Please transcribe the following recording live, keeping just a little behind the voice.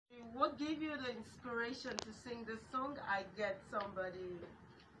what gave you the inspiration to sing the song I Get Somebody?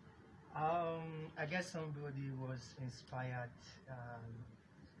 I guess somebody was inspired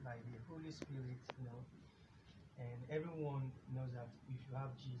by the Holy Spirit, you know, and everyone knows that if you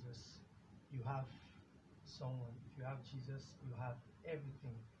have Jesus, you have someone. If you have Jesus, you have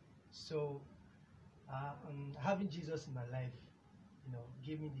everything. So, having Jesus in my life, you know,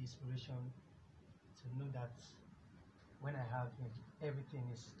 gave me the inspiration to know that when I have Him, everything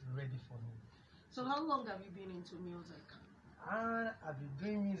is ready for me. So, how long have you been into music? I've been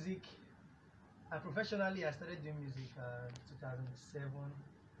doing music. Professionally, I started doing music 2007.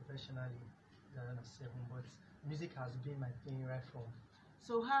 Professionally, 2007. But music has been my thing right from.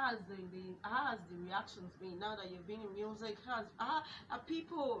 So how has the reactions been now that you've been in music? Are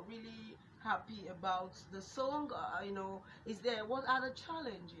people really happy about the song? You know, what are the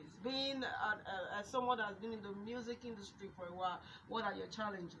challenges? Being someone that has been in the music industry for a while, what are your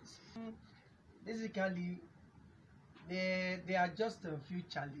challenges? Basically, there are just a few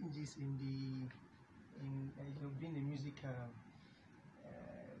challenges in you know, being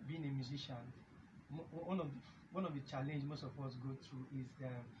being a musician. One of the challenges most of us go through is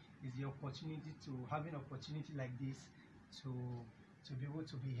the opportunity to having opportunity like this to be able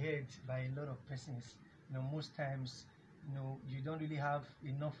to be heard by a lot of persons. You know, most times, you know, you don't really have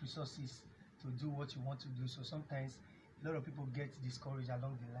enough resources to do what you want to do. So sometimes a lot of people get discouraged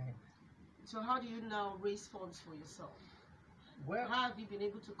along the line. So how do you now raise funds for yourself? Well, how have you been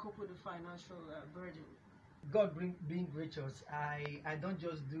able to cope with the financial burden? God being gracious, I'm not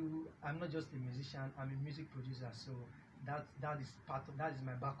just a musician, I'm a music producer, so that is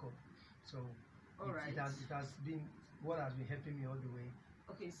my backup. So it has been what has been helping me all the way.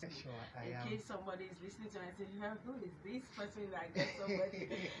 Okay, so sure, in case somebody is listening to it and saying, who is this person that gets somebody?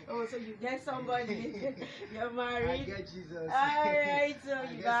 Oh, so you get somebody, you're married. I get Jesus. Alright, so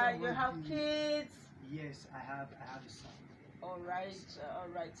you have kids. Yes, I have a son.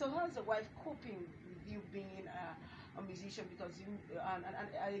 Alright. So how's the wife coping with you being a musician, because you and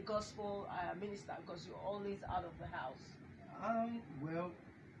a gospel minister, because you're always out of the house? Well,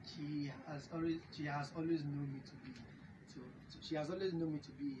 she has always known me to be she has always known me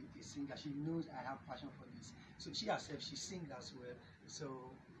to be a singer. She knows I have passion for this. So she herself, she sings as well.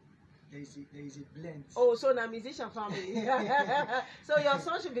 So there is a blend. Oh, so now musician family. So your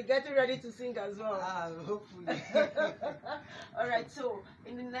son should be getting ready to sing as well. Hopefully. All right. So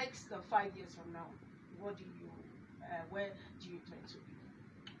in the next 5 years from now, where do you plan to be?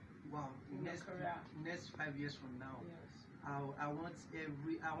 Wow, next 5 years from now, yes. I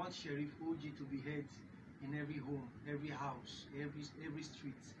want Sheriff Ogee to be heard in every home, every house, every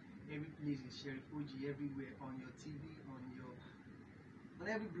street, every place is Sheriff Ogee everywhere, on your TV, on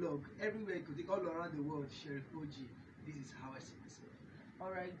every blog, everywhere you could think, all around the world, Sheriff Ogee. This is how I see myself.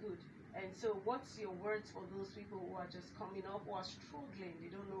 All right, good. And so, what's your words for those people who are just coming up, who are struggling? They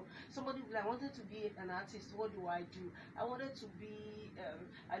don't know. Somebody like, I wanted to be an artist. What do? I wanted to be.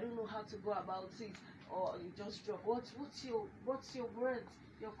 I don't know how to go about it. Or you just drop. What's your words,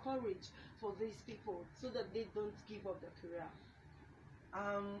 your courage for these people, so that they don't give up their career?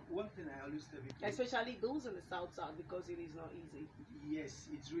 One thing I always tell people, especially those in the south, because it is not easy. Yes,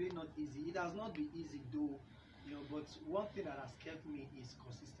 it's really not easy. It has not been easy though, you know. But one thing that has kept me is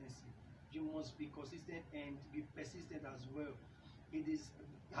consistency. You must be consistent and be persistent as well. It is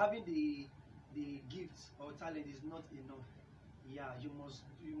having the gift or talent is not enough. Yeah, you must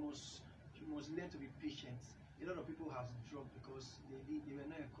learn to be patient. A lot of people have dropped because they were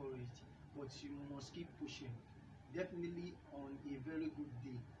not encouraged. But you must keep pushing. Definitely, on a very good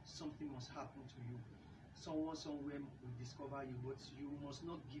day, something must happen to you. Someone somewhere will discover you, but you must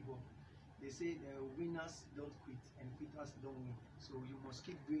not give up. They say winners don't quit and quitters don't win. So you must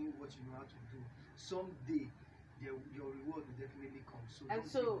keep doing what you know how to do. Someday, your reward will definitely come.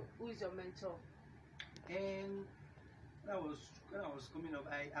 So, who is your mentor? And when I was coming up,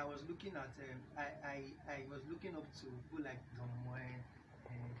 I was looking at I was looking up to people like Don Moen,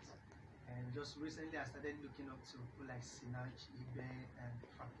 and just recently I started looking up to people like Sinach, Ibe, and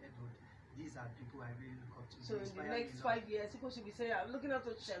Frank Edward. These are people I really look up to. So in the next 5 years, people should be saying, I'm looking up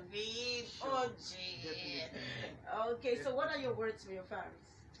to Sheriff Ogee. Okay, so what are your words for your fans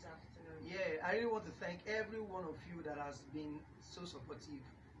this afternoon? Yeah, I really want to thank every one of you that has been so supportive.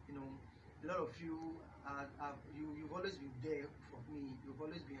 You know, a lot of you you've always been there for me. You've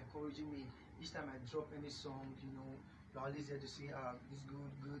always been encouraging me. Each time I drop any song, you know, you're always there to say, it's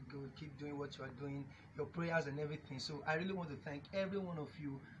good, keep doing what you are doing, your prayers and everything. So I really want to thank every one of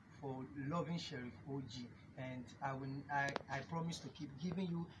you for loving Sheriff Ogee, and I promise to keep giving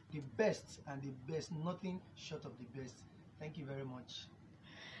you the best and the best, nothing short of the best. Thank you very much.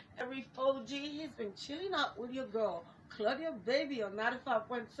 Sheriff Ogee, he's been chilling out with your girl, Claudia Baby, on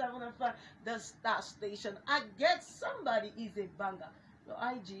 95.7 FM, the star station. I Get Somebody is a banger. Your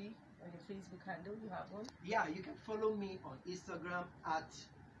IG or your Facebook handle, you have one? Yeah, you can follow me on Instagram at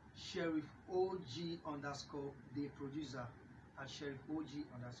Sheriff Ogee underscore the producer, at Sheriff Ogee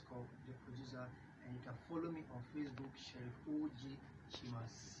underscore the producer, and you can follow me on Facebook, Sheriff Ogee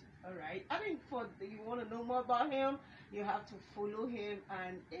Chimas. All right. I think you want to know more about him, you have to follow him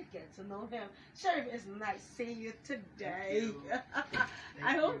and get to know him. Sheriff, it's nice seeing you today.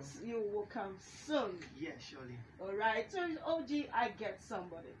 I hope you will come soon. Yeah, surely. All right. So Ogee, I Get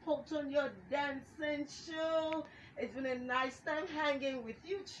Somebody. Put on your dancing show. It's been a nice time hanging with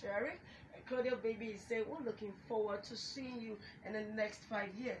you, Sheriff. And Claudia Baby is saying we're looking forward to seeing you in the next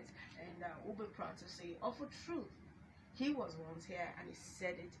 5 years, and we'll be proud to say of a truth. He was once here and he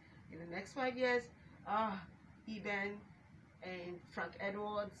said it. In the next 5 years, Eben and Frank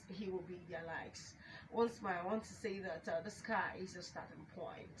Edwards, he will be their likes. Once more, I want to say that the sky is your starting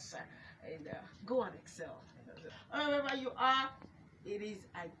point, and go and excel. Wherever you are, it is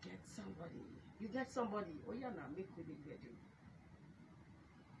I Get Somebody. You get somebody. Oh yeah, now make with it ready.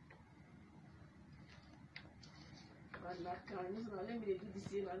 Let me do this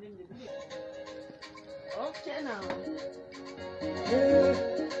here. Let me do it. Okay now.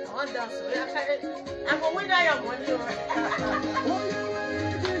 I want that. So I'm going to win that money. Oh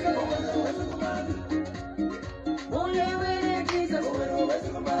yeah, Jesus. Oh yeah, Jesus.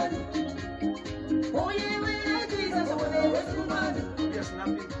 Yes,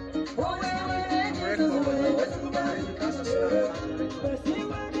 nothing. Oh yeah, Jesus.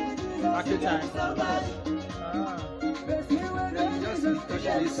 After time. Just touch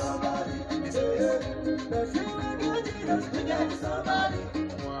this.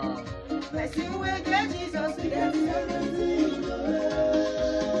 Wow. Let's see where get Jesus to get everything.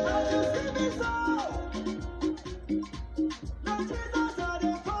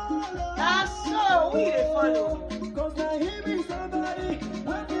 That's so we dey follow. Cause now he be somebody,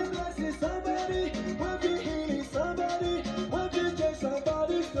 what be blessing somebody, what be healing somebody, what be change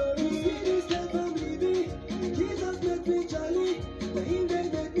somebody's story. This never me, Jesus make me jolly, the him they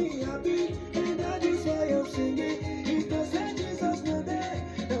make me happy, and that is why I'm singing. If they say Jesus no there,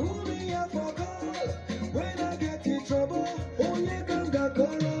 then who me up for call? When I get in trouble, oh yeah, come that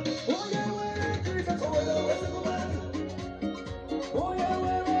color. Oh yeah, where Jesus, oh yeah, where's the command? Oh yeah,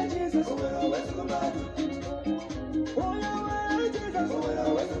 where Jesus, oh yeah, where's the command? Oh yeah, where Jesus, oh yeah,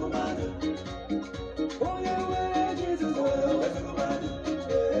 where's the command? Oh yeah, where Jesus, oh yeah, where's the command?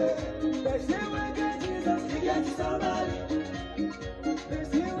 They say we get Jesus, we get somebody. They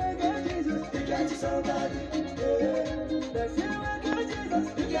say we get Jesus, we get somebody. They say we get Jesus,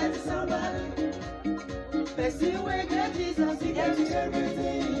 we get somebody. They say we get Jesus, we get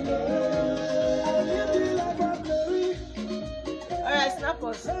everything. I live the life of glory. All right, snap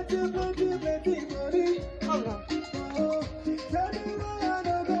us. Come on. Tell me why I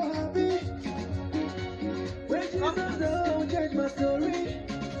don't go happy. When Jesus don't change my story.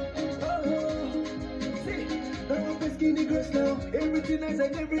 See, now I'm skinny grace now. Everything nice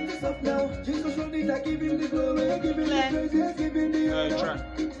and everything soft now. Jesus running, I give him the glory, I give him the praise, I give him the honor.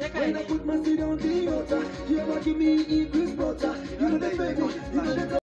 When I put my seed on the altar, you ever give me increased butter. You know the baby, you know the